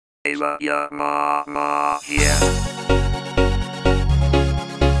Mamaia.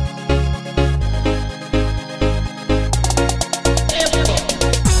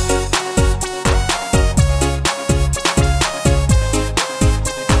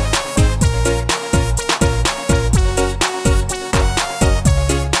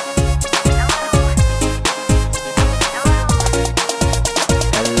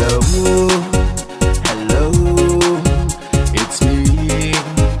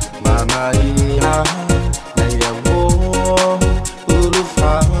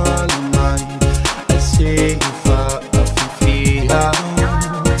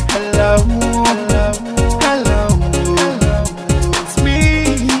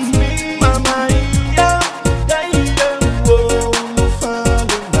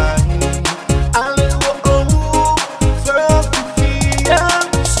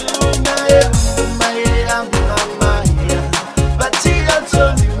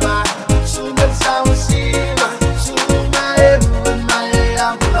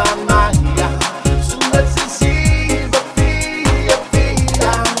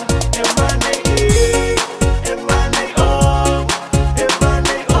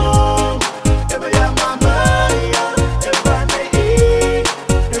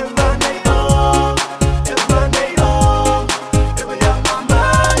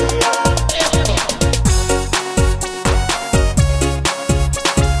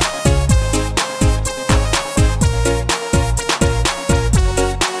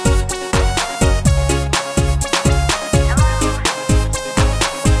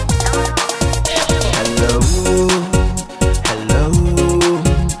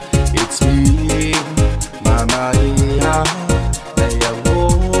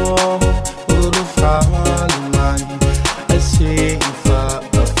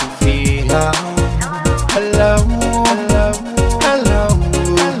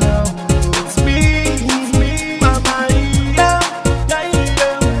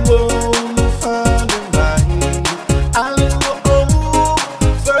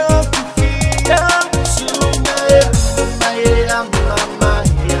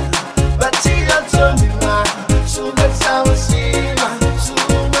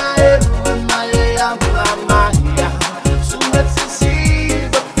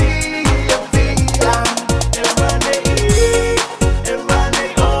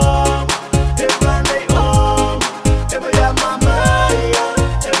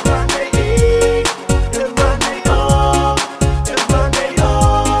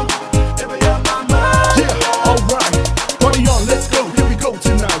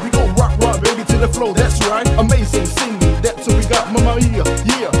 That's right, amazing singing, that's what we got, Mamaia,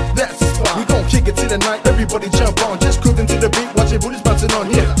 yeah, that's the spot. We gon' kick it to the night, everybody jump on, just cruising to the beat, watching booties bouncing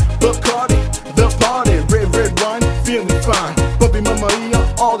on, yeah. Bacardi, the party, red wine, feeling fine, bumping Mamaia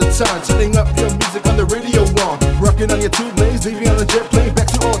all the time, turning up your music on the radio on, rocking on your two lanes, leaving on the jet plane, back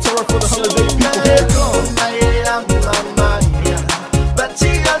to all terror for the holiday people, here it comes.